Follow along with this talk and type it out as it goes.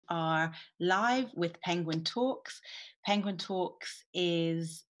are live with Penguin Talks. Penguin Talks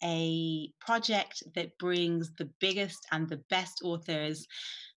is a project that brings the biggest and the best authors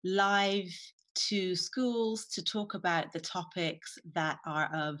live to schools to talk about the topics that are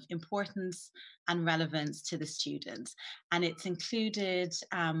of importance and relevance to the students. And it's included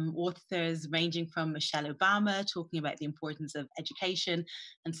authors ranging from Michelle Obama talking about the importance of education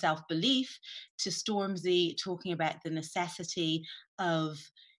and self-belief, to Stormzy talking about the necessity of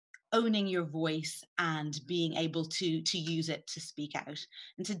owning your voice and being able to use it to speak out.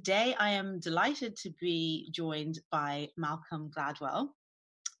 And today I am delighted to be joined by Malcolm Gladwell.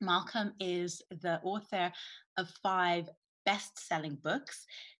 Malcolm is the author of 5 best-selling books.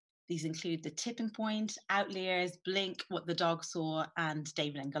 These include The Tipping Point, Outliers, Blink, What the Dog Saw, and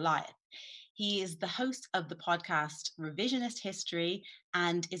David and Goliath. He is the host of the podcast Revisionist History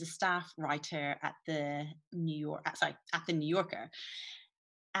and is a staff writer at the New Yorker.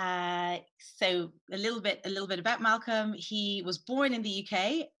 So a little bit about Malcolm. He was born in the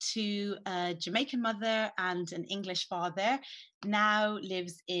UK to a Jamaican mother and an English father. Now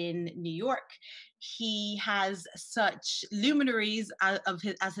lives in New York. He has such luminaries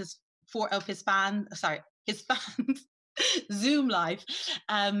his fans. Zoom life.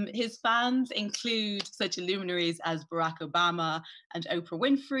 His fans include such luminaries as Barack Obama and Oprah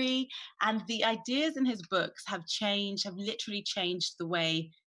Winfrey, and the ideas in his books have literally changed the way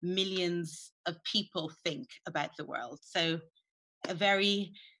millions of people think about the world. So a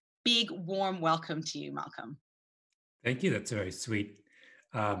very big, warm welcome to you, Malcolm. Thank you. That's very sweet.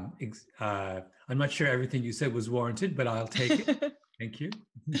 I'm not sure everything you said was warranted, but I'll take it. Thank you.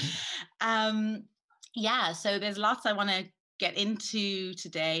 Yeah, so there's lots I want to get into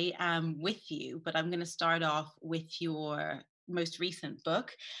today with you, but I'm going to start off with your most recent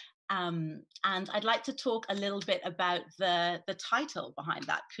book. And I'd like to talk a little bit about the title behind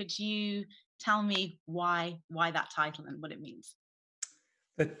that. Could you tell me why that title and what it means?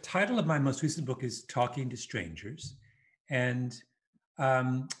 The title of my most recent book is Talking to Strangers. And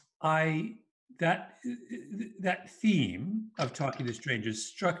that theme of talking to strangers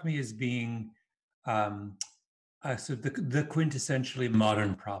struck me as being sort of the quintessentially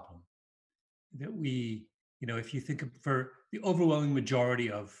modern problem that we, if you think of for the overwhelming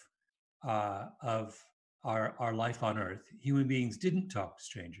majority of our life on Earth, human beings didn't talk to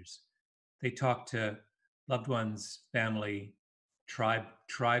strangers. They talked to loved ones, family,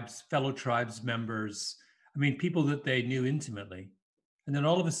 tribes, fellow tribes members. I mean, people that they knew intimately. And then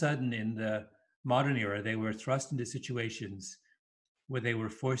all of a sudden, in the modern era, they were thrust into situations where they were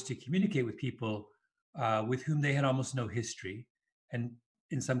forced to communicate with people with whom they had almost no history, and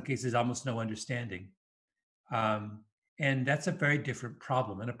in some cases, almost no understanding. And that's a very different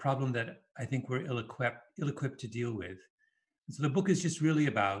problem, and a problem that I think we're ill-equipped to deal with. And so the book is just really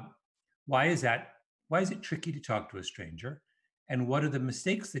about why is it tricky to talk to a stranger, and what are the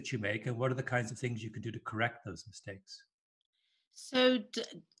mistakes that you make, and what are the kinds of things you can do to correct those mistakes. So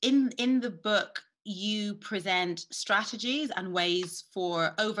in the book, you present strategies and ways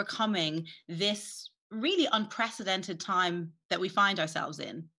for overcoming this really unprecedented time that we find ourselves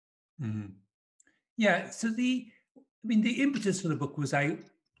in. Mm-hmm. Yeah. So the impetus for the book was I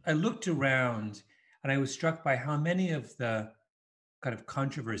looked around and I was struck by how many of the kind of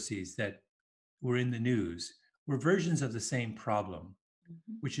controversies that were in the news were versions of the same problem,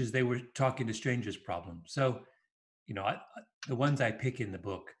 which is they were talking to strangers problem. So, the ones I pick in the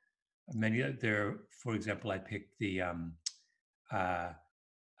book, for example, I picked the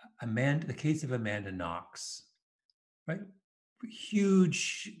case of Amanda Knox, right?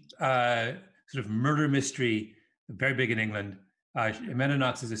 Huge sort of murder mystery, very big in England. Amanda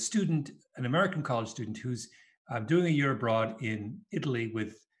Knox is a student, an American college student who's doing a year abroad in Italy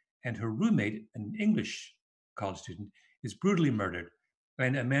and her roommate, an English college student, is brutally murdered.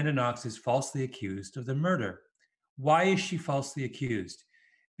 And Amanda Knox is falsely accused of the murder. Why is she falsely accused?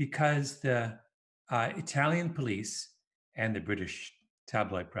 Because the Italian police and the British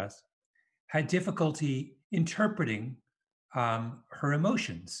tabloid press had difficulty interpreting her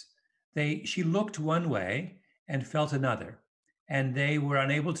emotions. She looked one way and felt another, and they were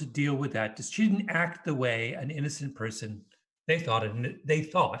unable to deal with that. She didn't act the way an innocent person they thought an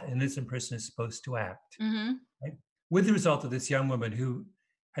innocent person is supposed to act. Mm-hmm. Right? With the result of this young woman who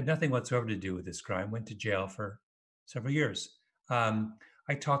had nothing whatsoever to do with this crime went to jail for several years.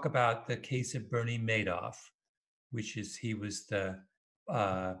 I talk about the case of Bernie Madoff, he was a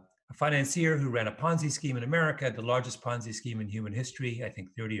financier who ran a Ponzi scheme in America, the largest Ponzi scheme in human history, I think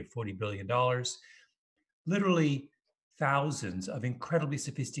 $30 or $40 billion. Literally thousands of incredibly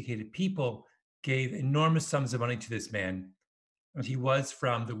sophisticated people gave enormous sums of money to this man And he was,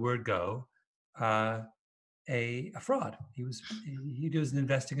 from the word go, uh, a fraud. He wasn't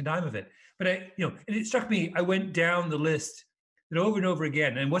investing a dime of it. But and it struck me. I went down the list that over and over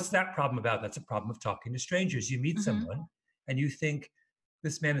again. And what's that problem about? That's a problem of talking to strangers. You meet Mm-hmm. someone and you think,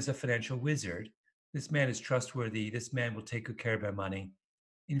 this man is a financial wizard. This man is trustworthy. This man will take good care of my money.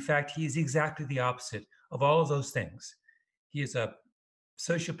 In fact, he is exactly the opposite of all of those things. He is a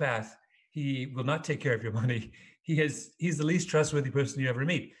sociopath. He will not take care of your money. He's the least trustworthy person you ever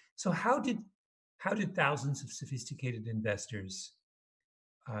meet. So how did thousands of sophisticated investors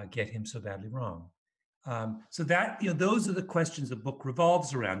get him so badly wrong? So that, those are the questions the book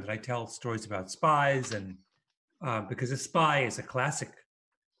revolves around. And I tell stories about spies, and because a spy is a classic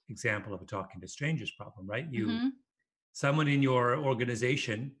example of a talking to strangers problem, right? Mm-hmm. Someone in your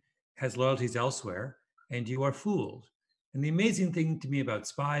organization has loyalties elsewhere, and you are fooled. And the amazing thing to me about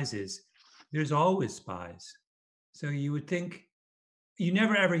spies is there's always spies. So you would think, you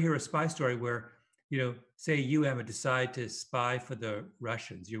never ever hear a spy story where, say you, Emma, decide to spy for the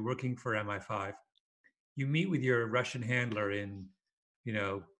Russians. You're working for MI5. You meet with your Russian handler in,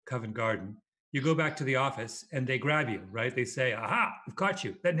 Covent Garden. You go back to the office and they grab you, right? They say, aha, we've caught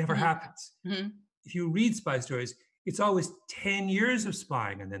you. That never Mm-hmm. happens. Mm-hmm. If you read spy stories, it's always 10 years of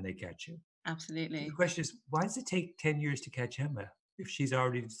spying and then they catch you. Absolutely. The question is, why does it take 10 years to catch Emma if she's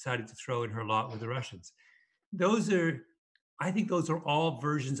already decided to throw in her lot with the Russians? I think those are all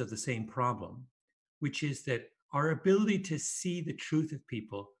versions of the same problem, which is that our ability to see the truth of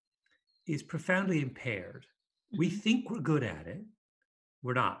people is profoundly impaired. Mm-hmm. We think we're good at it.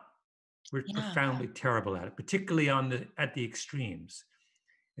 We're not. We're profoundly terrible at it, particularly at the extremes.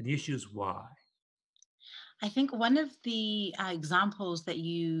 And the issue is why. I think one of the examples that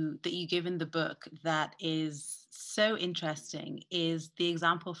you give in the book that is so interesting is the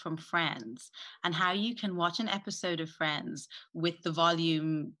example from Friends, and how you can watch an episode of Friends with the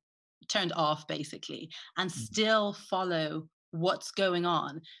volume turned off, basically, and still follow what's going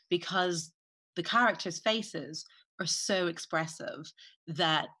on, because the characters' faces are so expressive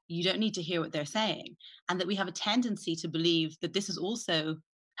that you don't need to hear what they're saying, and that we have a tendency to believe that this is also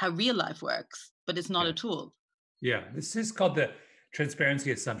how real life works, but it's not at all. Yeah, this is called the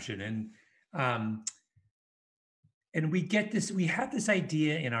transparency assumption, and we have this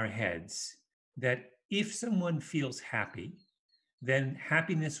idea in our heads that if someone feels happy, then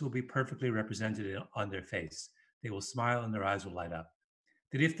happiness will be perfectly represented on their face. They will smile and their eyes will light up.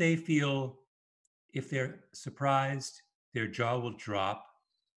 That if they're surprised, their jaw will drop,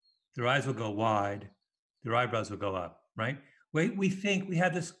 their eyes will go wide, their eyebrows will go up, right? We think we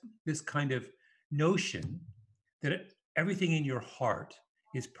have this kind of notion that everything in your heart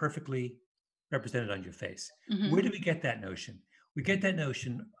is perfectly represented on your face. Mm-hmm. Where do we get that notion? We get that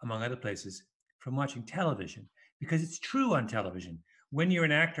notion, among other places, from watching television, because it's true on television. When you're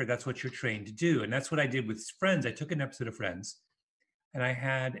an actor, that's what you're trained to do. And that's what I did with Friends. I took an episode of Friends and I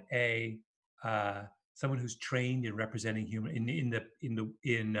had someone who's trained in representing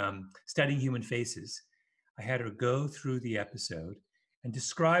studying human faces. I had her go through the episode and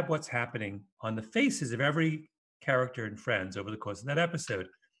describe what's happening on the faces of every character in Friends over the course of that episode.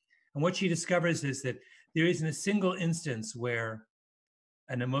 And what she discovers is that there isn't a single instance where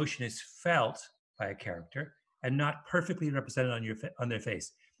an emotion is felt by a character and not perfectly represented on their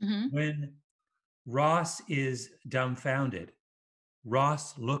face. Mm-hmm. When Ross is dumbfounded,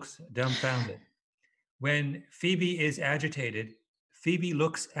 Ross looks dumbfounded. When Phoebe is agitated, Phoebe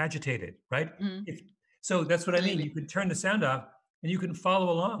looks agitated, right? Mm-hmm. So that's what I mean. You can turn the sound off and you can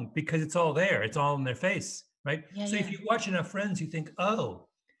follow along because it's all there. It's all in their face, right? So if you watch enough Friends, you think, oh,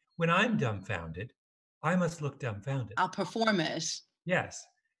 when I'm dumbfounded, I must look dumbfounded. I'll perform it. Yes,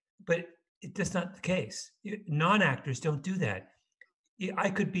 but that's not the case. Non-actors don't do that.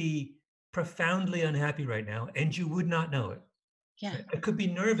 I could be profoundly unhappy right now and you would not know it. Yeah. I could be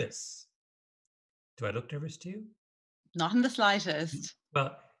nervous. Do I look nervous to you? Not in the slightest.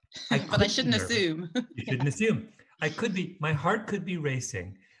 Well, but I shouldn't assume. You shouldn't assume. My heart could be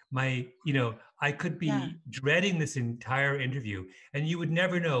racing. I could be dreading this entire interview and you would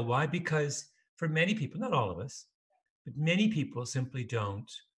never know. Why? Because for many people, not all of us, but many people simply don't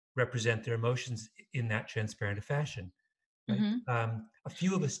represent their emotions in that transparent a fashion. Right? Mm-hmm. A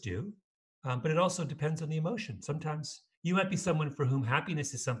few of us do, but it also depends on the emotion. Sometimes you might be someone for whom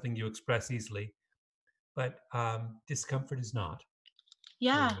happiness is something you express easily, but discomfort is not.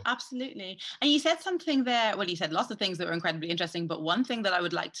 Yeah, absolutely. And you said something there, well, you said lots of things that were incredibly interesting, but one thing that I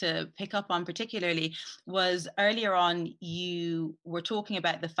would like to pick up on particularly was earlier on, you were talking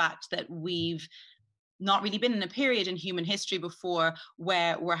about the fact that we've not really been in a period in human history before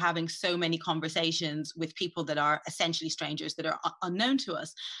where we're having so many conversations with people that are essentially strangers, that are unknown to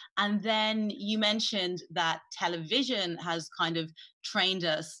us. And then you mentioned that television has kind of trained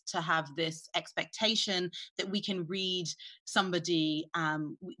us to have this expectation that we can read somebody,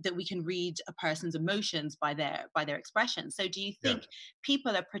 that we can read a person's emotions by their expression. So do you Yeah. think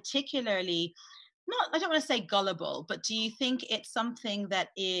people are particularly, not, I don't want to say gullible, but do you think it's something that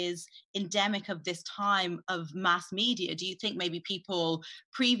is endemic of this time of mass media? Do you think maybe people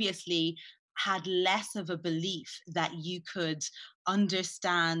previously had less of a belief that you could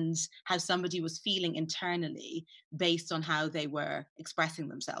understand how somebody was feeling internally based on how they were expressing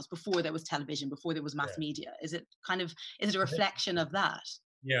themselves before there was television, before there was mass Yeah. media? Is it kind of, is it a I think- reflection of that?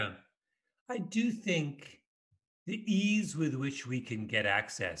 yeah. I do think the ease with which we can get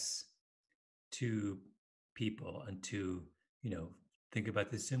access to people and to, think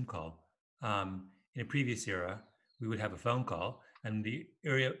about this Zoom call. In a previous era, we would have a phone call, and the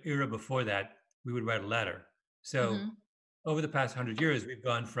era before that, we would write a letter. So Hmm. over the past 100 years, we've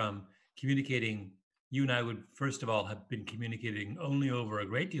gone from communicating. You and I would, first of all, have been communicating only over a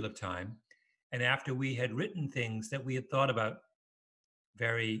great deal of time. And after we had written things that we had thought about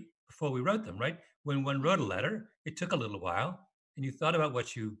very before we wrote them, right? When one wrote a letter, it took a little while, and you thought about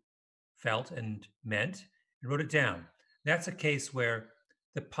what you felt and meant and wrote it down. That's a case where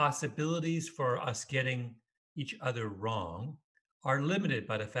the possibilities for us getting each other wrong are limited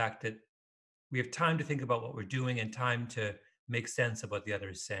by the fact that we have time to think about what we're doing and time to make sense of what the other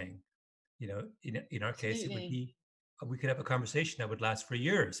is saying. In our case, it would Absolutely. be we could have a conversation that would last for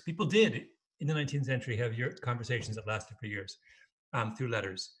years. People did in the 19th century have conversations that lasted for years through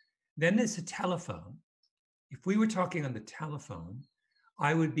letters. Then there's a telephone. If we were talking on the telephone,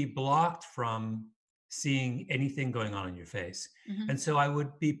 I would be blocked from seeing anything going on in your face. Hmm. And so I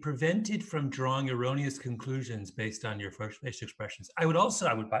would be prevented from drawing erroneous conclusions based on your facial expressions.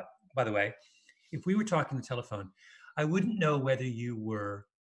 By the way, if we were talking on the telephone, I wouldn't know whether you were,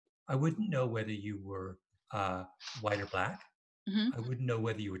 I wouldn't know whether you were white or black. Hmm. I wouldn't know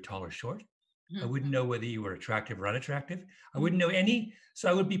whether you were tall or short. I Hmm. wouldn't know whether you were attractive or unattractive. I Hmm. wouldn't know any. So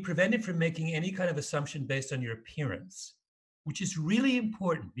I would be prevented from making any kind of assumption based on your appearance, which is really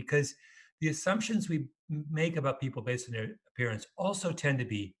important because the assumptions we make about people based on their appearance also tend to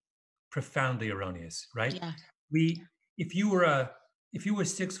be profoundly erroneous, right? Yeah. We, if you were a, if you were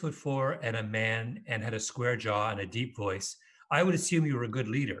 6'4" and a man and had a square jaw and a deep voice, I would assume you were a good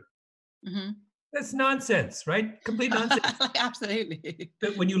leader. Hmm. That's nonsense, right? Complete nonsense. Absolutely.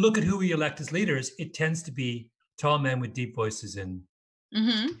 But when you look at who we elect as leaders, it tends to be tall men with deep voices and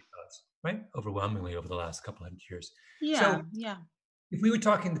Hmm. jaws, right? Overwhelmingly over the last couple hundred years. Yeah. So Yeah. if we were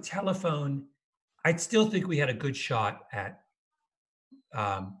talking the telephone, I'd still think we had a good shot at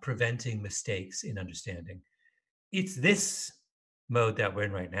preventing mistakes in understanding. It's this mode that we're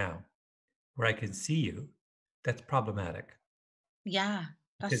in right now, where I can see you, that's problematic Yeah.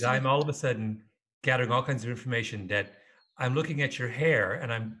 That's because so. I'm all of a sudden gathering all kinds of information that I'm looking at your hair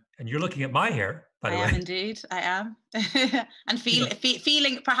and you're looking at my hair, by I the am way. indeed. I am. And You know,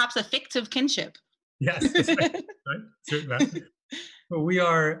 feeling perhaps a fictive kinship. yes, that's right. Right? Certain that. But we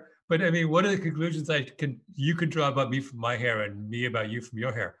are, but I mean, what are the conclusions you can draw about me from my hair and me about you from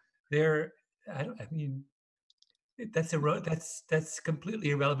your hair? They're, I mean, that's completely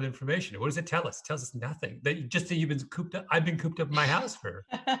irrelevant information. What does it tell us? It tells us nothing. That you've been cooped up. I've been cooped up in my house for,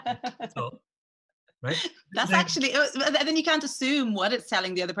 that's all, right? That's Then, actually, then you can't assume what it's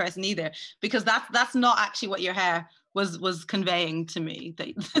telling the other person either, because that's not actually what your hair was conveying to me, that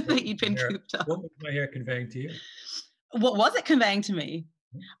that you'd been cooped up. what was my hair conveying to you? What was it conveying to me?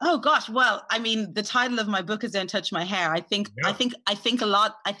 Oh gosh, well, I mean, the title of my book is "Don't Touch My Hair." Yeah. I think a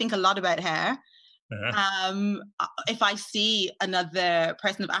lot. I think a lot about hair. Uh-huh. If I see another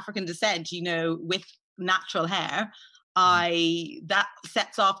person of African descent, with natural hair, Mhm. I that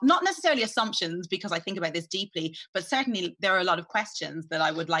sets off not necessarily assumptions because I think about this deeply, but certainly there are a lot of questions that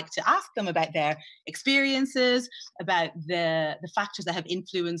I would like to ask them about their experiences, about the factors that have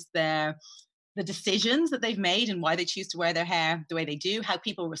influenced the decisions that they've made and why they choose to wear their hair the way they do, how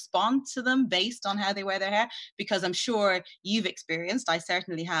people respond to them based on how they wear their hair. Because I'm sure you've experienced, I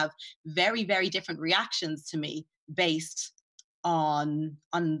certainly have, very, very different reactions to me based on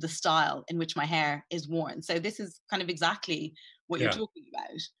the style in which my hair is worn. So this is kind of exactly what you're Yeah. talking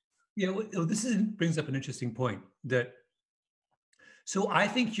about. Yeah. Well, brings up an interesting point that, so I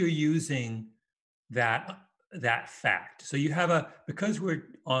think you're using that that fact. So you have because we're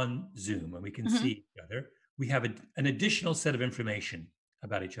on Zoom and we can see Hmm. each other, we have an additional set of information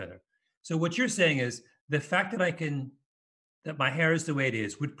about each other. So what you're saying is the fact that my hair is the way it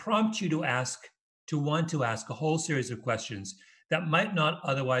is would prompt you to want to ask a whole series of questions that might not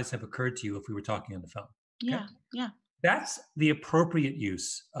otherwise have occurred to you if we were talking on the phone. Okay. Yeah. Yeah. That's the appropriate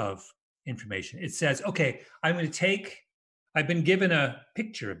use of information. It says, okay, I've been given a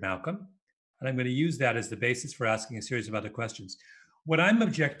picture of Malcolm, and I'm going to use that as the basis for asking a series of other questions. What I'm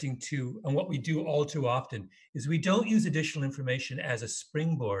objecting to, and what we do all too often, is we don't use additional information as a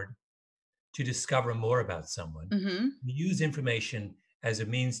springboard to discover more about someone. Mm-hmm. We use information as a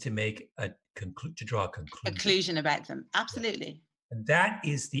means to to draw a conclusion. Conclusion about them. Absolutely. And that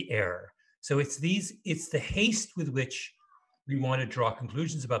is the error. So it's the haste with which we want to draw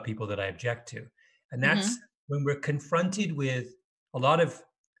conclusions about people that I object to. And that's when we're confronted with a lot of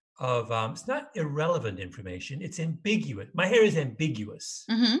it's not irrelevant information, it's ambiguous. My hair is ambiguous.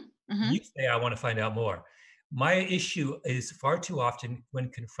 Mm-hmm. Mm-hmm. You say, I want to find out more. My issue is far too often when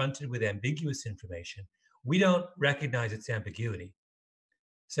confronted with ambiguous information, we don't recognize its ambiguity.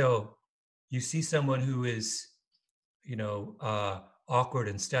 So you see someone who is, awkward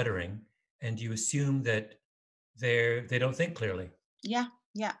and stuttering, and you assume that they don't think clearly, Yeah.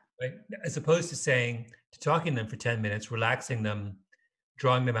 Yeah. right? As opposed to talking to them for 10 minutes, relaxing them,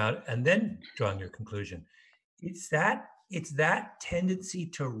 drawing them out, and then drawing your conclusion. It's that tendency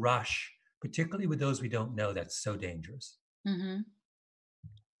to rush, particularly with those we don't know, that's so dangerous. Mm-hmm.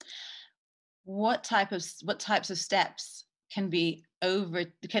 What types of steps can be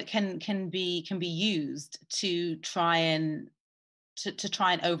used to try and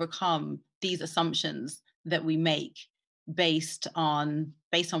overcome these assumptions that we make based on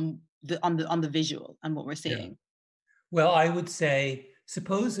the visual and what we're Yeah. seeing? Well, I would say,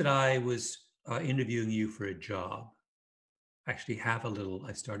 suppose that I was interviewing you for a job. I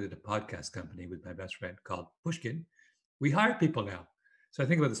started a podcast company with my best friend called Pushkin. We hire people now. So I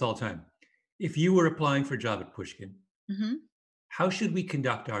think about this all the time. If you were applying for a job at Pushkin, Mm-hmm. how should we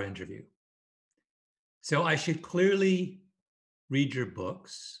conduct our interview? So I should clearly read your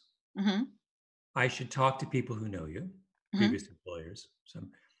books. Mm-hmm. I should talk to people who know you, Mm-hmm. previous employers.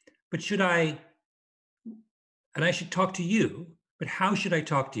 But I should talk to you, but how should I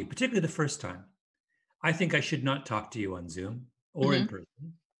talk to you, particularly the first time? I think I should not talk to you on Zoom or in Mm-hmm.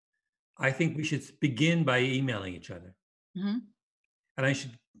 person. I think we should begin by emailing each other. Mm-hmm. And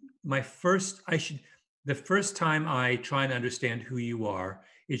the first time I try and understand who you are,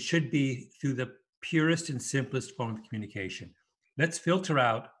 it should be through the purest and simplest form of communication. Let's filter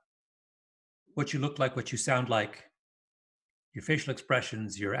out what you look like, what you sound like, your facial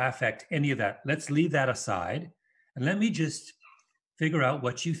expressions, your affect, any of that. Let's leave that aside. And let me just figure out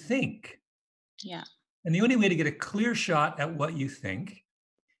what you think. Yeah. And the only way to get a clear shot at what you think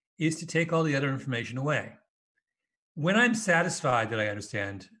is to take all the other information away. When I'm satisfied that I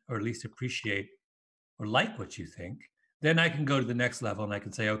understand, or at least appreciate or like what you think, then I can go to the next level and I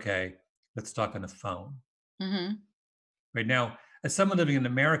can say, okay, let's talk on the phone. Mm-hmm. Right now, as someone living in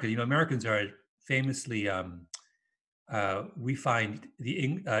America, Americans are famously, we find the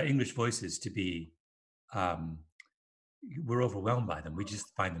English voices to be, we're overwhelmed by them. We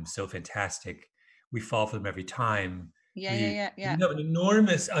just find them so fantastic. We fall for them every time. Yeah. You Yeah. have an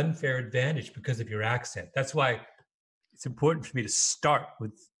enormous unfair advantage because of your accent. That's why it's important for me to start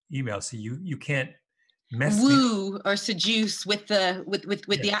with email, so you can't mess Woo or seduce with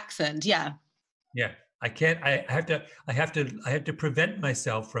the accent. Yeah. Yeah, I can't. I have to prevent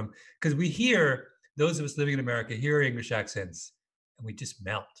myself from, because we hear, those of us living in America hear English accents, and we just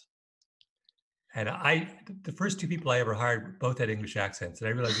melt. And the first two people I ever hired both had English accents, and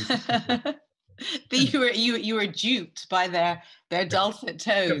I realized you were duped by their dulcet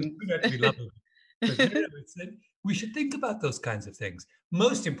tones. But we should think about those kinds of things.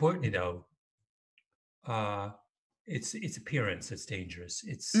 Most importantly, though, it's appearance that's dangerous.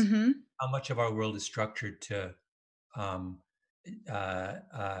 It's Mm-hmm. how much of our world is structured to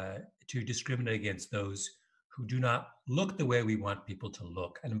discriminate against those who do not look the way we want people to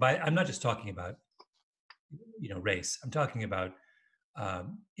look. And I'm not just talking about race. I'm talking about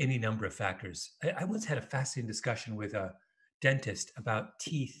any number of factors. I once had a fascinating discussion with a dentist about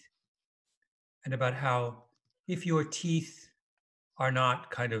teeth, and about how if your teeth are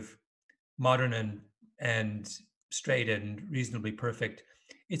not kind of modern and straight and reasonably perfect,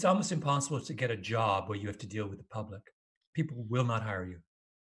 it's almost impossible to get a job where you have to deal with the public. People will not hire you.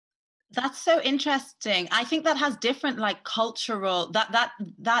 That's so interesting. I think that has different cultural that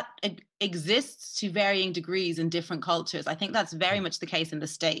exists to varying degrees in different cultures. I think that's very much the case in the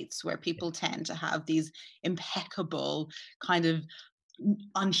States, where people tend to have these impeccable, kind of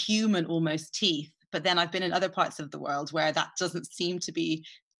unhuman almost teeth. But then I've been in other parts of the world where that doesn't seem to be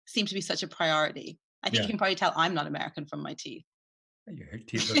such a priority. I think you can probably tell I'm not American from my teeth. Your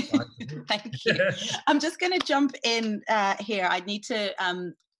teeth look fine. Thank you. I'm just going to jump in here. I need to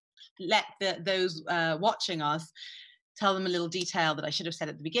let those watching us tell them a little detail that I should have said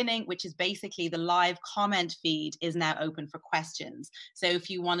at the beginning, which is basically the live comment feed is now open for questions. So if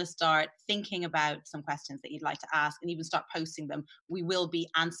you want to start thinking about some questions that you'd like to ask and even start posting them, we will be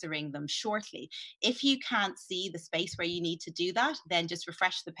answering them shortly. If you can't see the space where you need to do that, then just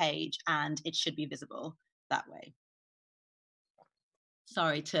refresh the page and it should be visible that way.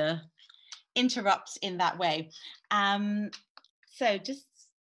 Sorry to interrupt in that way. So just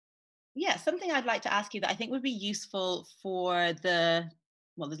yeah, something I'd like to ask you that I think would be useful for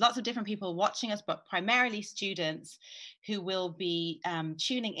well, there's lots of different people watching us, but primarily students who will be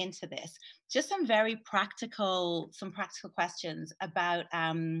tuning into this. Just some practical questions about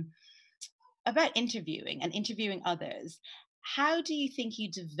interviewing and interviewing others. How do you think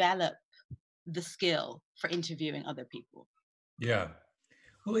you develop the skill for interviewing other people? Yeah.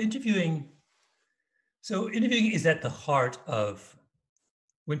 Well, interviewing is at the heart of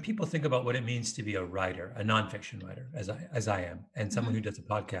when people think about what it means to be a writer, a nonfiction writer, as I am, and someone Hmm. who does a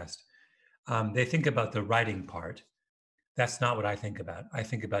podcast. They think about the writing part. That's not what I think about. I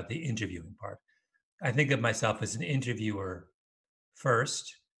think about the interviewing part. I think of myself as an interviewer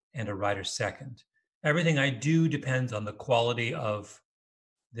first and a writer second. Everything I do depends on the quality of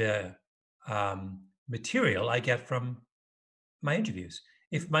the material I get from my interviews.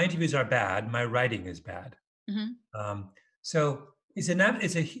 If my interviews are bad, my writing is bad. Hmm. Um, so it's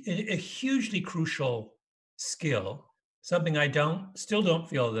a hugely crucial skill, something I still don't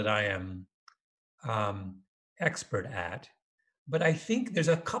feel that I am um, expert at. But I think there's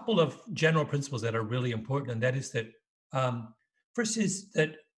a couple of general principles that are really important, and that is that first is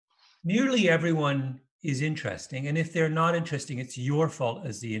that nearly everyone is interesting, and if they're not interesting, it's your fault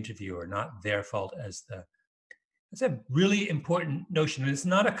as the interviewer, not their fault as the. That's a really important notion, and it's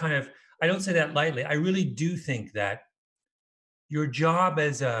not a kind of. I don't say that lightly. I really do think that your job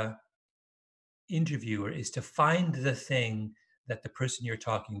as a interviewer is to find the thing that the person you're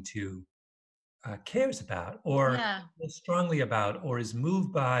talking to cares about or Yeah. feels strongly about or is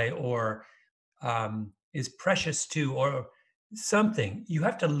moved by or is precious to or something. You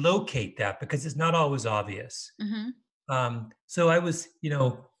have to locate that because it's not always obvious. Hmm. So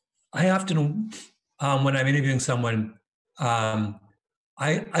I often, when I'm interviewing someone, um,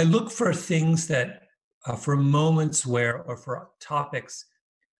 I look for things that, for moments where, or for topics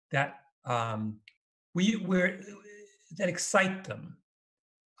that where that excite them,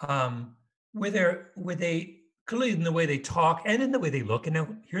 where they clearly in the way they talk and in the way they look. And now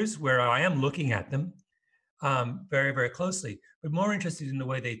here's where I am looking at them very, very closely, but more interested in the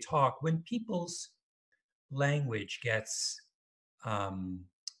way they talk. When people's language gets, um,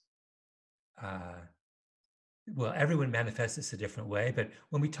 uh, well, everyone manifests this a different way, but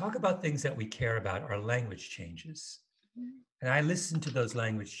when we talk about things that we care about, our language changes. And I listen to those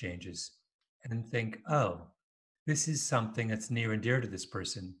language changes and think, oh, this is something that's near and dear to this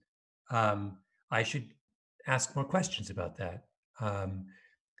person. Um, I should ask more questions about that.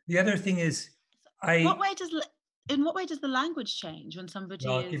 The other thing is, What I, way does in what way does the language change when well, somebody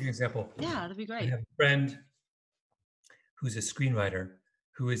I'll give you is? an example. Yeah, that'd be I great. have a friend who's a screenwriter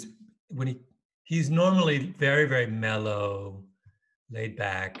who is, when he's normally very, very mellow, laid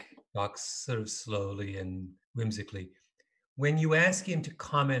back, talks sort of slowly and whimsically. When you ask him to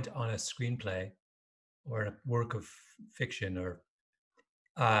comment on a screenplay or a work of fiction, or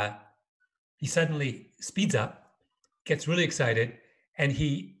uh, he suddenly speeds up, gets really excited, and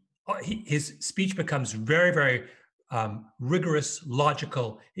his speech becomes very, very rigorous,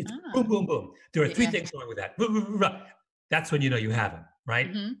 logical. It's boom, Ah, boom, boom. There are three yeah. things wrong with that. That's when you know you have him,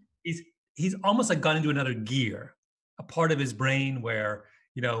 right? Hmm. He's he's almost like gone into another gear, a part of his brain where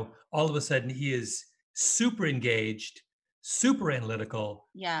all of a sudden he is super engaged, super analytical.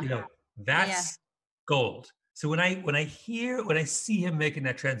 Yeah. Yeah. That's gold. So when I see him making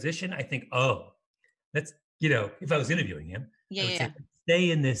that transition, I think, oh, let's if I was interviewing him, Yeah. I would Yeah. say, Yeah.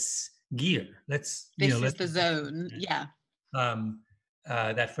 stay in this gear. Let's This is let's the zone. Yeah. um,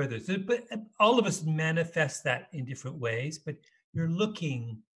 that further. So, but all of us manifest that in different ways. But you're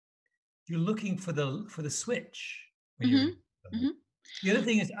looking you're looking for the switch when you're in Hmm. somebody. Hmm. The other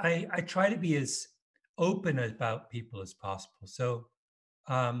thing is I try to be as open about people as possible. So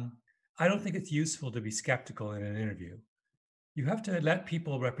um, I don't think it's useful to be skeptical in an interview. You have to let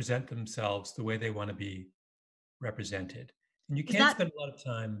people represent themselves the way they want to be represented. And you Is can't that spend a lot of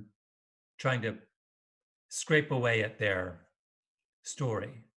time trying to scrape away at their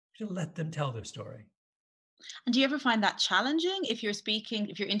story. You should let them tell their story. and do you ever find that challenging if you're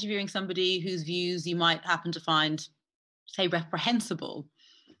interviewing somebody whose views you might happen to find say, reprehensible?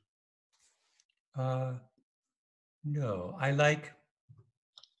 Uh, no,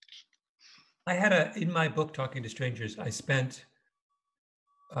 in my book, Talking to Strangers, I spent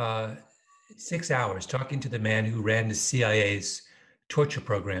uh, 6 hours talking to the man who ran the CIA's torture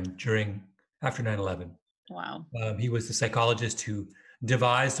program after 9/11. Wow. He was the psychologist who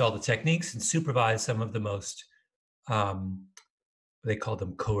devised all the techniques and supervised some of the most, they called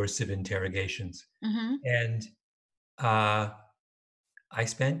them coercive interrogations. Mm-hmm. And uh, I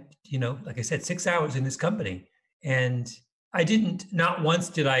spent, like I said, 6 hours in his company. And not once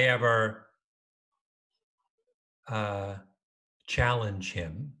did I ever uh, challenge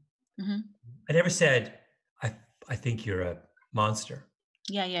him. Mm-hmm. I never said, I think you're a monster.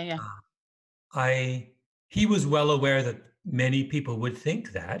 Yeah, yeah, yeah. He was well aware that many people would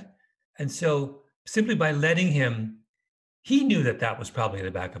think that. And so simply by letting him, he knew that that was probably in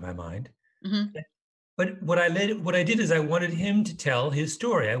the back of my mind. Mm-hmm. But what I did is I wanted him to tell his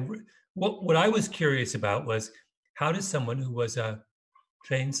story. What I was curious about was, how does someone who was a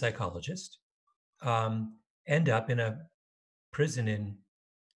trained psychologist end up in a prison in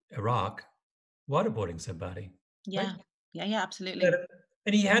Iraq waterboarding somebody, right? Yeah, yeah, yeah, absolutely.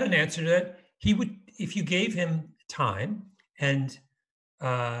 And he had an answer to that. He would, if you gave him time and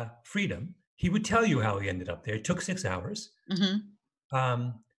freedom, he would tell you how he ended up there. It took 6 hours. Mm-hmm.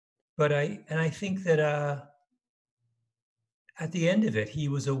 Um, I think that at the end of it, he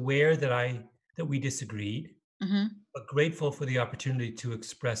was aware that we disagreed, Mm-hmm. but grateful for the opportunity to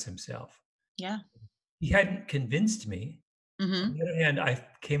express himself. Yeah. He hadn't convinced me. On Mm-hmm. the other hand, I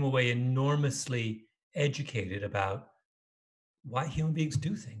came away enormously educated about why human beings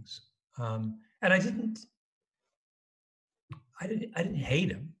do things. And I didn't hate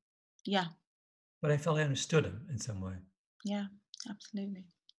him, Yeah. but I felt I understood him in some way. Yeah, absolutely.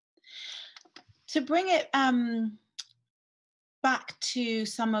 To bring it back to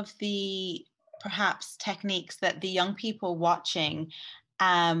some of the perhaps techniques that the young people watching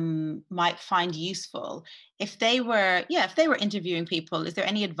might find useful, if they were interviewing people, is there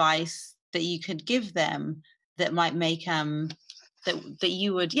any advice that you could give them that might make that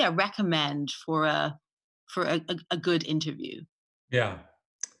you would recommend for a good interview? Yeah.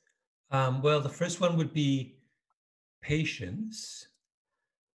 Well, the first one would be patience.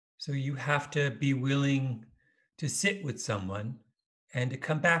 So you have to be willing to sit with someone and to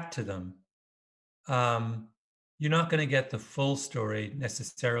come back to them. Um, you're not going to get the full story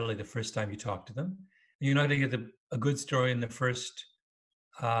necessarily the first time you talk to them. And you're not going to get a good story in the first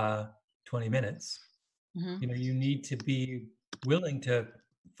 20 minutes. Hmm. You need to be willing to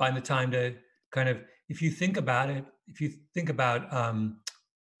find the time to kind of, if you think about it, if you think about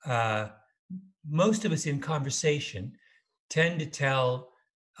uh, most of us in conversation tend to tell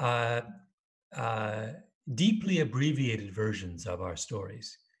uh, uh, deeply abbreviated versions of our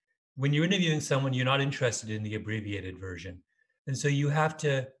stories. When you're interviewing someone, you're not interested in the abbreviated version. And so you have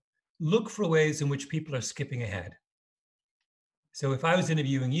to look for ways in which people are skipping ahead. So if I was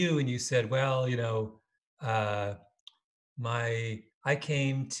interviewing you and you said, well, uh, I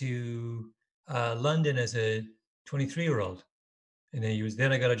came to London as a 23-year-old, and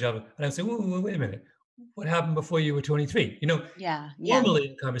then I got a job, and I would say, wait a minute, what happened before you were 23? Yeah, yeah, Normally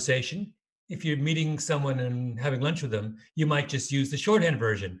in conversation, if you're meeting someone and having lunch with them, you might just use the shorthand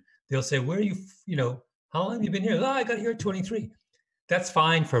version. They'll say, where are you, how long have you been here? Oh, I got here at 23. That's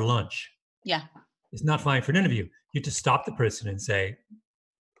fine for lunch. yeah, It's not fine for an interview. You have to stop the person and say,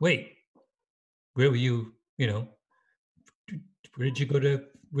 wait, where were you, where did you go to,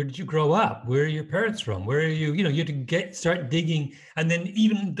 where did you grow up? Where are your parents from? Where are you, you have to start digging. And then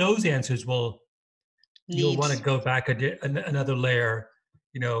even those answers you'll lead. want to go back another layer,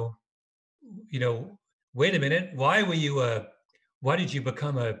 you know, you know, wait a minute, why did you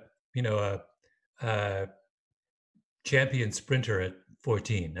become a champion sprinter at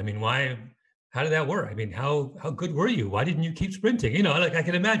 14? I mean, how did that work? I mean, how good were you? Why didn't you keep sprinting? Like I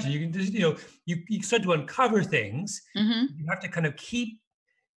can imagine you can just, you start to uncover things. Hmm. You have to kind of keep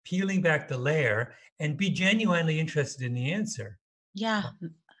peeling back the layer and be genuinely interested in the answer. Yeah,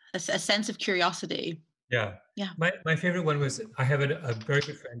 a sense of curiosity. Yeah. Yeah. My favorite one was, I have a very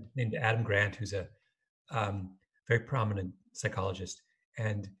good friend named Adam Grant, who's a very prominent psychologist.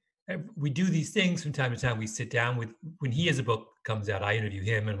 And we do these things from time to time. We sit down when he has a book comes out, I interview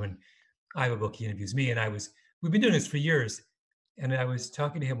him. And when I have a book, he interviews me. And we've been doing this for years. And I was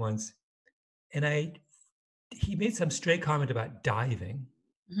talking to him once, and he made some stray comment about diving.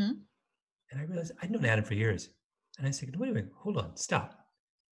 Hmm. And I realized I'd known Adam for years. And I said, wait a minute, hold on, stop.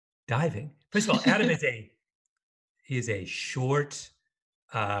 Diving. First of all, Adam is a short,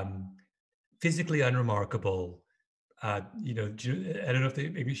 physically unremarkable, I don't know if they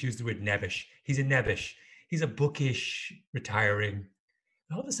maybe she used the word nebbish. He's a nebbish. He's a bookish, retiring.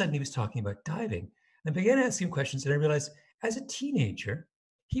 And all of a sudden, he was talking about diving. And I began asking him questions, and I realized as a teenager,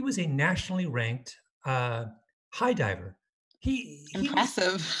 he was a nationally ranked high diver. He was,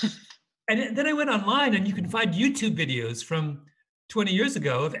 Impressive. and then I went online, and you can find YouTube videos from 20 years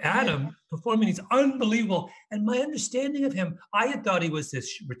ago of Yeah. Adam performing these unbelievable. And my understanding of him, I had thought he was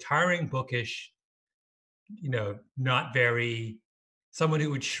this retiring bookish, not very someone who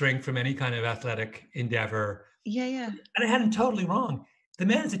would shrink from any kind of athletic endeavor. Yeah, yeah. And I had him totally wrong. The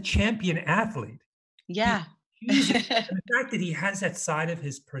man is a champion athlete. He Yeah. chooses, and the fact that he has that side of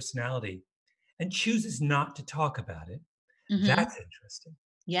his personality and chooses not to talk about it, Hmm. that's interesting,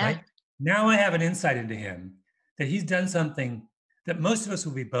 Yeah. right? Now I have an insight into him that he's done something that most of us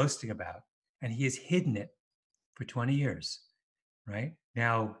will be boasting about, and he has hidden it for 20 years, right?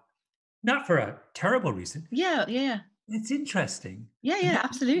 Now, not for a terrible reason. Yeah, yeah. It's interesting. Yeah, And yeah,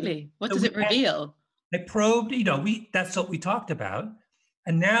 absolutely. What so does it reveal? I probed, that's what we talked about.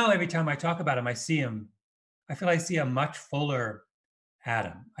 And now every time I talk about him, I feel I see a much fuller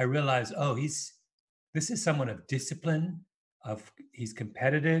Adam. I realize, this is someone of discipline, he's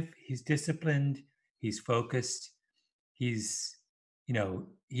competitive, he's disciplined, he's focused, he's,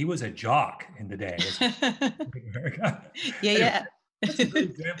 he was a jock in the day. Yeah, Anyway, yeah. that's a good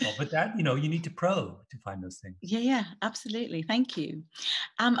example, but that, you need to probe to find those things. Yeah, yeah, absolutely. Thank you.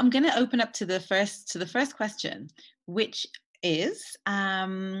 I'm going to open up to the first question, which is,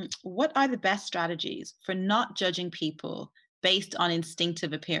 what are the best strategies for not judging people based on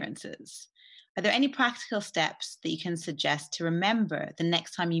instinctive appearances? Are there any practical steps that you can suggest to remember the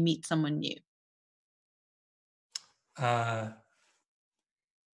next time you meet someone new? Uh,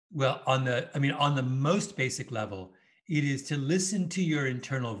 Well, on the most basic level, it is to listen to your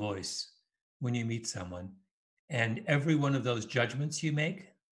internal voice when you meet someone, and every one of those judgments you make,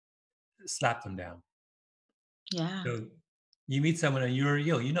 slap them down. Yeah, So you meet someone and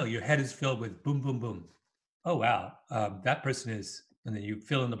your head is filled with boom, boom, boom. Oh wow, that person is, and then you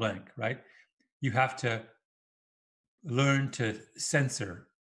fill in the blank, right? You have to learn to censor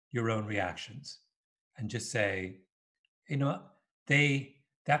your own reactions and just say, you know what,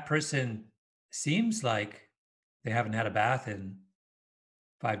 that person seems like they haven't had a bath in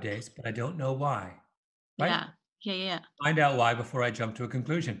 5 days, but I don't know why, right? yeah, yeah, yeah, Find out why before I jump to a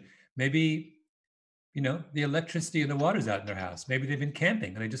conclusion. Maybe, the electricity and the water's out in their house. Maybe they've been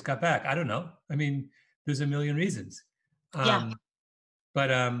camping and they just got back. I don't know. I mean, there's a million reasons. yeah,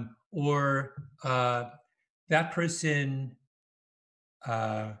 Or that person,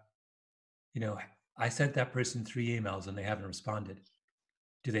 uh, you know, I sent that person 3 emails and they haven't responded.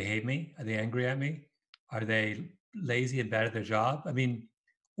 Do they hate me? Are they angry at me? Are they lazy and bad at their job? I mean,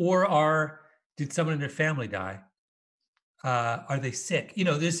 did someone in their family die? Are they sick?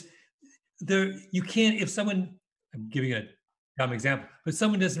 You can't, if someone, I'm giving a dumb example, but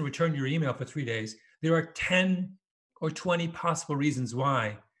someone doesn't return your email for 3 days, there are 10 or 20 possible reasons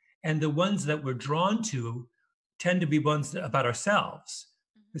why. And the ones that we're drawn to tend to be ones about ourselves.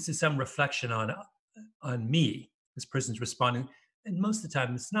 This is some reflection on me. This person's responding. And most of the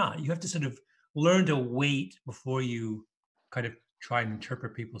time it's not. You have to sort of learn to wait before you kind of try and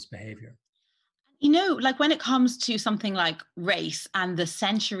interpret people's behavior. Like when it comes to something like race and the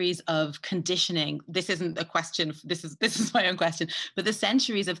centuries of conditioning, this isn't a question, this is my own question, but the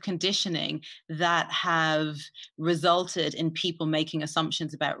centuries of conditioning that have resulted in people making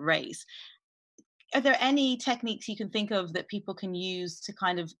assumptions about race. Are there any techniques you can think of that people can use to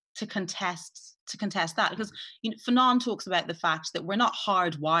kind of to contest that? Because Fanon talks about the fact that we're not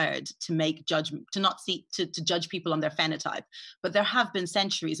hardwired to make judgment, to not see to judge people on their phenotype, but there have been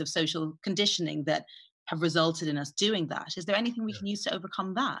centuries of social conditioning that have resulted in us doing that. Is there anything we Yeah. can use to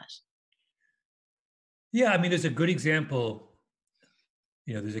overcome that? Yeah, I mean, there's a good example.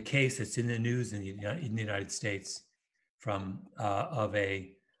 There's a case that's in the news in the United States of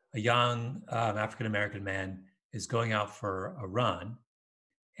a young African American man is going out for a run,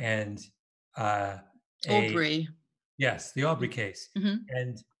 and uh, a Aubrey. yes, the Aubrey case, Mm-hmm.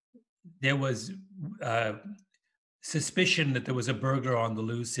 and there was uh, suspicion that there was a burglar on the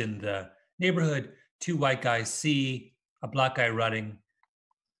loose in the neighborhood. Two white guys see a black guy running,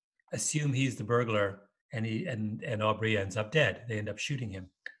 assume he's the burglar, and Aubrey ends up dead. They end up shooting him.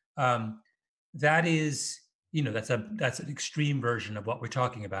 Um, that is, that's an extreme version of what we're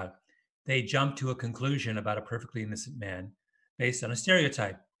talking about. They jump to a conclusion about a perfectly innocent man based on a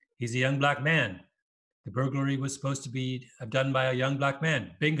stereotype. He's a young black man. The burglary was supposed to be done by a young black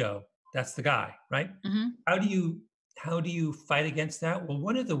man. Bingo, that's the guy, right? Mm-hmm. How do you fight against that? Well,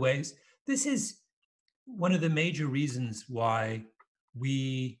 one of the ways, this is one of the major reasons why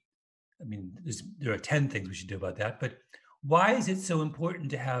there are 10 things we should do about that, but why is it so important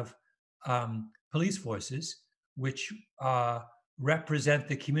to have police forces which represent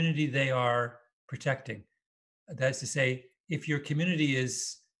the community they are protecting? That's to say, if your community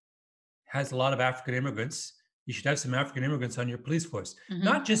has a lot of African immigrants, you should have some African immigrants on your police force,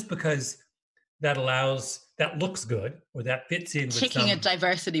 not just because that looks good or that fits in with Ticking a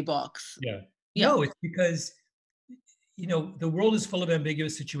diversity box. Yeah. No, it's because the world is full of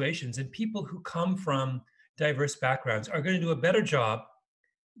ambiguous situations, and people who come from diverse backgrounds are going to do a better job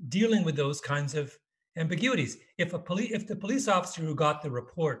dealing with those kinds of ambiguities. If the police officer who got the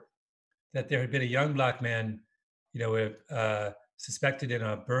report that there had been a young Black man, suspected in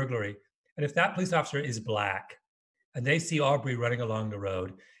a burglary, and if that police officer is Black, and they see Aubrey running along the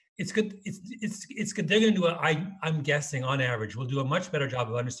road, it's good. It's good. They're going to do I'm guessing on average, will do a much better job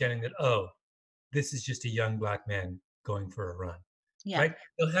of understanding that, oh, this is just a young Black man going for a run. Yeah. Right?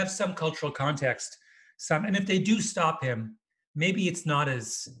 They'll have some cultural context. And if they do stop him, maybe it's not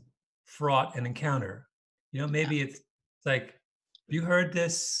as fraught an encounter. Maybe it's like, have you heard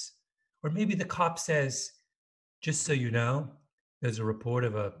this? Or maybe the cop says, just so you know, there's a report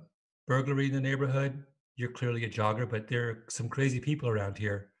of a burglary in the neighborhood. You're clearly a jogger, but there are some crazy people around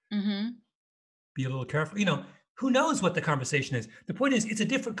here. Be a little careful. Who knows what the conversation is? The point is, it's a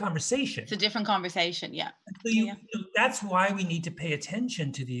different conversation. It's a different conversation, yeah. So that's why we need to pay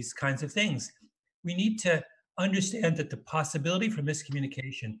attention to these kinds of things. We need to understand that the possibility for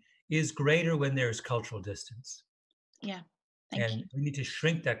miscommunication is greater when there's cultural distance. Yeah, thank you. We need to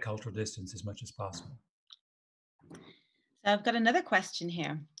shrink that cultural distance as much as possible. So I've got another question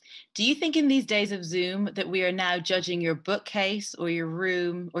here. Do you think in these days of Zoom that we are now judging your bookcase or your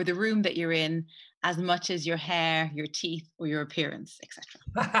room or the room that you're in as much as your hair, your teeth, or your appearance,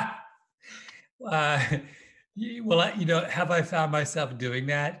 etc.? Have I found myself doing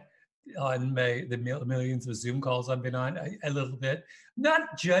that on the millions of Zoom calls I've been on? A little bit.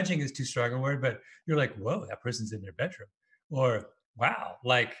 Not judging is too strong a word, but you're like, whoa, that person's in their bedroom. Or, wow,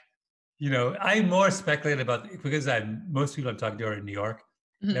 I'm more speculating about, because most people I'm talking to are in New York.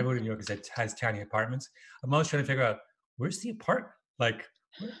 And everyone in New York has tiny apartments. I'm always trying to figure out, where's the apartment?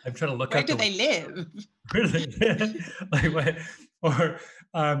 I'm trying to look Where do they live? Where do they live?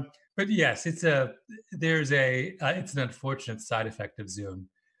 But yes, it's an unfortunate side effect of Zoom.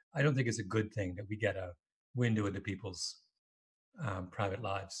 I don't think it's a good thing that we get a window into people's private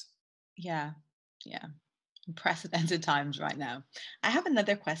lives. Yeah. Unprecedented times right now. I have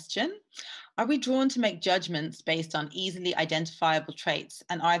another question. Are we drawn to make judgments based on easily identifiable traits,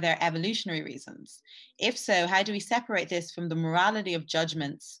 and are there evolutionary reasons? If so, how do we separate this from the morality of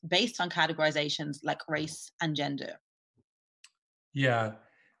judgments based on categorizations like race and gender? Yeah,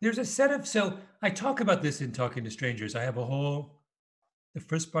 there's a set of, so I talk about this in Talking to Strangers. I have the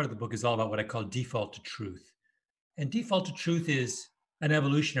first part of the book is all about what I call default to truth. And default to truth is an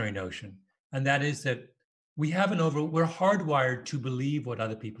evolutionary notion. And that is that we're hardwired to believe what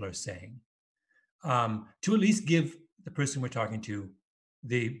other people are saying, to at least give the person we're talking to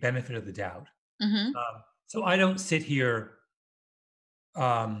the benefit of the doubt. So I don't sit here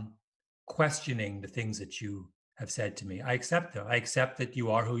questioning the things that you have said to me. I accept them. I accept that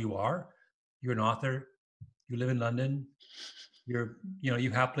you are who you are. You're an author. You live in London.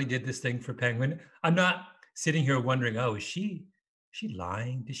 You happily did this thing for Penguin. I'm not sitting here wondering, oh, is she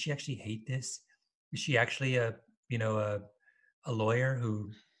lying? Does she actually hate this? Is she actually a lawyer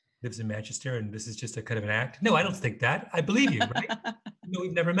who lives in Manchester and this is just a kind of an act? No, I don't think that. I believe you, right?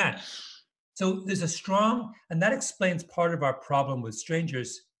 We've never met. So there's a strong, and that explains part of our problem with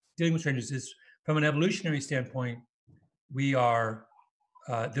dealing with strangers is from an evolutionary standpoint, we are,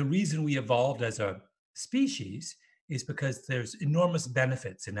 the reason we evolved as a species is because there's enormous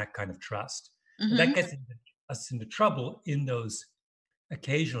benefits in that kind of trust. And that gets us into trouble in those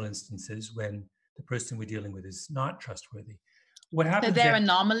occasional instances when the person we're dealing with is not trustworthy. What happens? So there are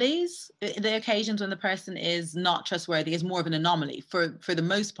anomalies. The occasions when the person is not trustworthy is more of an anomaly. For the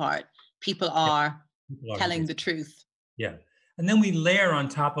most part, people are telling the truth. Yeah. And then we layer on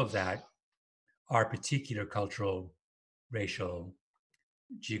top of that our particular cultural, racial,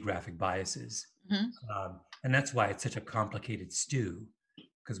 geographic biases. And that's why it's such a complicated stew,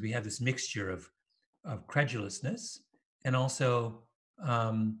 because we have this mixture of credulousness and also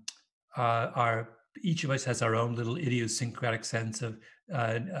each of us has our own little idiosyncratic sense of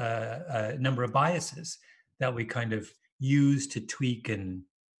number of biases that we kind of use to tweak and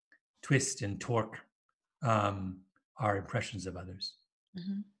twist and torque our impressions of others.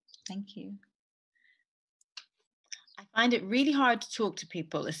 Thank you. I find it really hard to talk to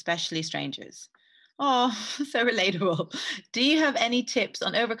people, especially strangers. Oh, so relatable. Do you have any tips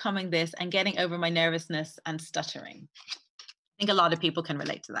on overcoming this and getting over my nervousness and stuttering? I think a lot of people can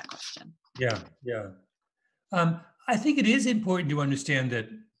relate to that question. Yeah, yeah. I think it is important to understand that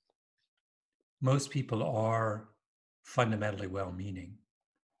most people are fundamentally well-meaning,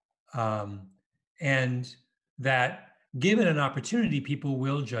 um, and that given an opportunity, people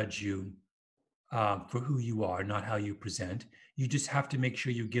will judge you for who you are, not how you present. You just have to make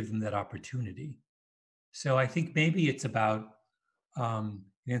sure you give them that opportunity. So I think maybe it's about, in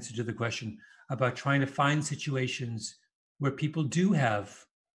answer to the question, about trying to find situations where people do have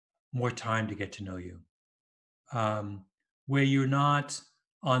more time to get to know you, um, where you're not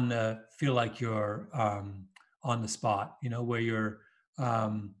on the feel like you're on the spot, where you're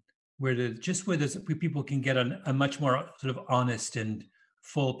where the just where there's where people can get a much more sort of honest and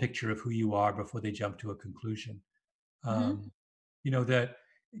full picture of who you are before they jump to a conclusion. Hmm. Um, that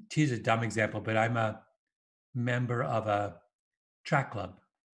here's a dumb example, but I'm a member of a track club,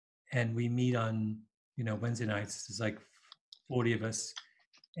 and we meet on Wednesday nights. There's like 40 of us,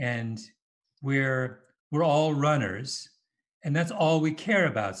 and we're all runners, and that's all we care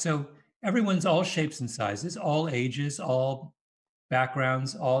about. So everyone's all shapes and sizes, all ages, all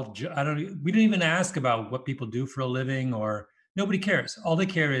backgrounds, I don't we don't even ask about what people do for a living, or nobody cares. All they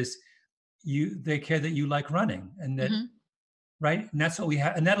care is they care that you like running, and that Hmm. right, and that's what we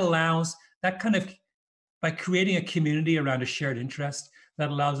have, and that allows that kind of, by creating a community around a shared interest, that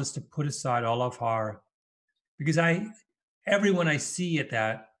allows us to put aside all of our, because everyone I see at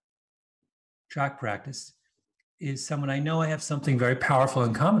that track practice is someone I know I have something very powerful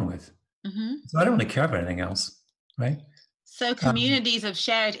in common with. Hmm. So I don't really care about anything else, right? So Um, communities of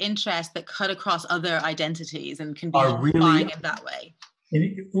shared interest that cut across other identities and can be are unifying really in that way.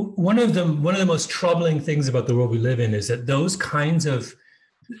 one of the most troubling things about the world we live in is that those kinds of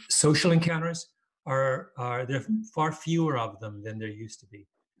social encounters are there are far fewer of them than there used to be.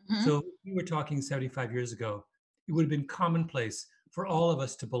 Hmm. So if we were talking 75 years ago, it would have been commonplace for all of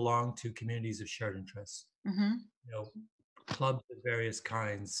us to belong to communities of shared interests, Hmm. you know, clubs of various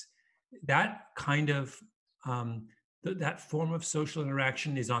kinds. That kind of that form of social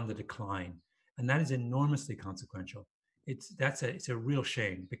interaction is on the decline, and that is enormously consequential. It's a real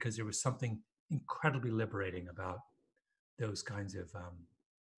shame, because there was something incredibly liberating about those kinds of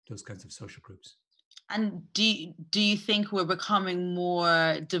social groups. And do you think we're becoming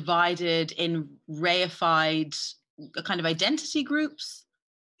more divided in reified kind of identity groups?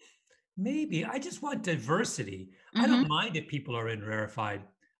 Maybe I just want diversity. I Hmm. don't mind if people are in rarefied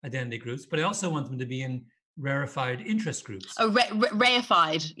identity groups, but I also want them to be in rarefied interest groups. Oh,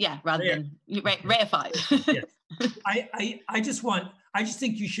 reified, yeah, rather Rare. than Okay. reified. Yes. I just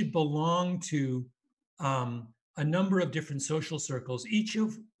think you should belong to a number of different social circles, each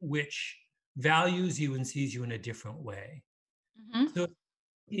of which values you and sees you in a different way. Hmm. So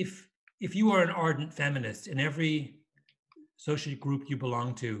if if you are an ardent feminist and every social group you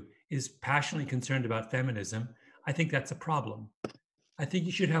belong to is passionately concerned about feminism, I think that's a problem. I think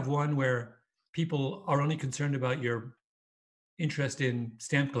you should have one where people are only concerned about your interest in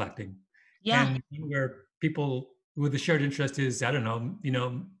stamp collecting, Yeah. and where people with a shared interest is, I don't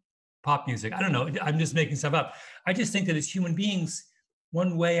know, pop music. I don't know. I'm just making stuff up. I just think that as human beings,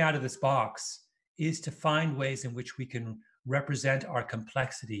 one way out of this box is to find ways in which we can represent our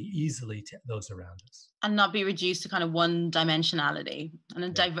complexity easily to those around us. And not be reduced to kind of one dimensionality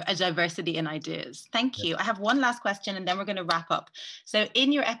and Yeah. a diversity in ideas. Thank Yeah. you. I have one last question and then we're going to wrap up. So,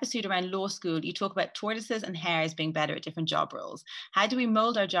 in your episode around law school, you talk about tortoises and hares being better at different job roles. How do we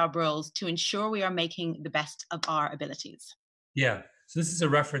mold our job roles to ensure we are making the best of our abilities? Yeah. So this is a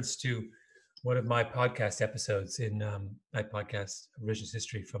reference to one of my podcast episodes in my podcast Revisionist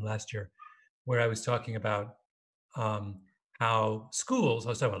History from last year, where I was talking about um, how schools, I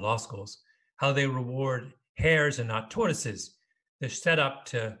was talking about law schools, how they reward hares and not tortoises. They're set up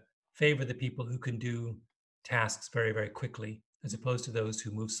to favor the people who can do tasks very, very quickly, as opposed to those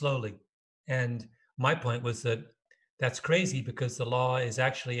who move slowly. And my point was that that's crazy, because the law is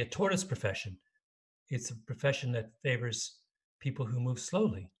actually a tortoise profession. It's a profession that favors people who move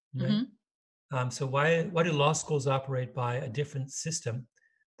slowly, right? Hmm. So why do law schools operate by a different system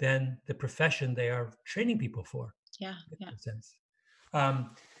than the profession they are training people for? Yeah, In yeah. a sense.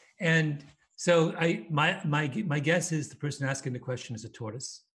 Um, and so my guess is the person asking the question is a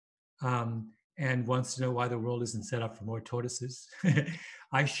tortoise, and wants to know why the world isn't set up for more tortoises.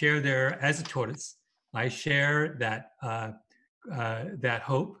 I share there as a tortoise. I share that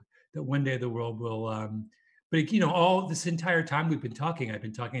hope that one day the world will. But all this entire time we've been talking, I've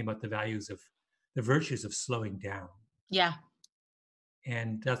been talking about the virtues of slowing down. Yeah.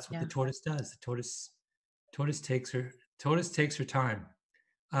 And that's what the Yeah. tortoise does. The tortoise takes her time.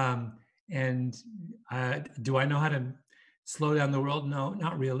 Um, and do I know how to slow down the world? No,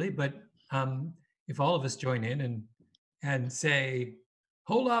 not really. But if all of us join in and say,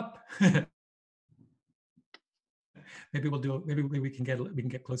 "Hold up," maybe we'll do it. Maybe we can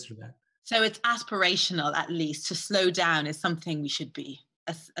get closer to that. So it's aspirational, at least. To slow down is something we should be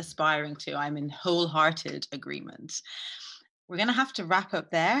aspiring to. I'm in wholehearted agreement. We're going to have to wrap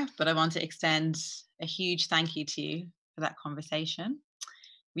up there, but I want to extend a huge thank you to you for that conversation.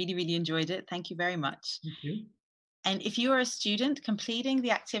 Really, really enjoyed it. Thank you very much. Thank you. And if you are a student completing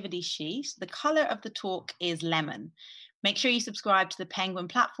the activity sheet, the color of the talk is lemon. Make sure you subscribe to the Penguin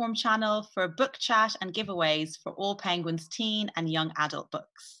Platform channel for book chat and giveaways for all Penguin's teen and young adult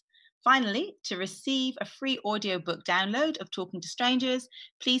books. Finally, to receive a free audiobook download of Talking to Strangers,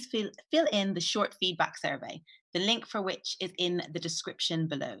 please fill in the short feedback survey, the link for which is in the description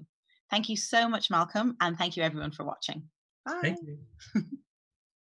below. Thank you so much, Malcolm, and thank you everyone for watching. Bye. Thank you.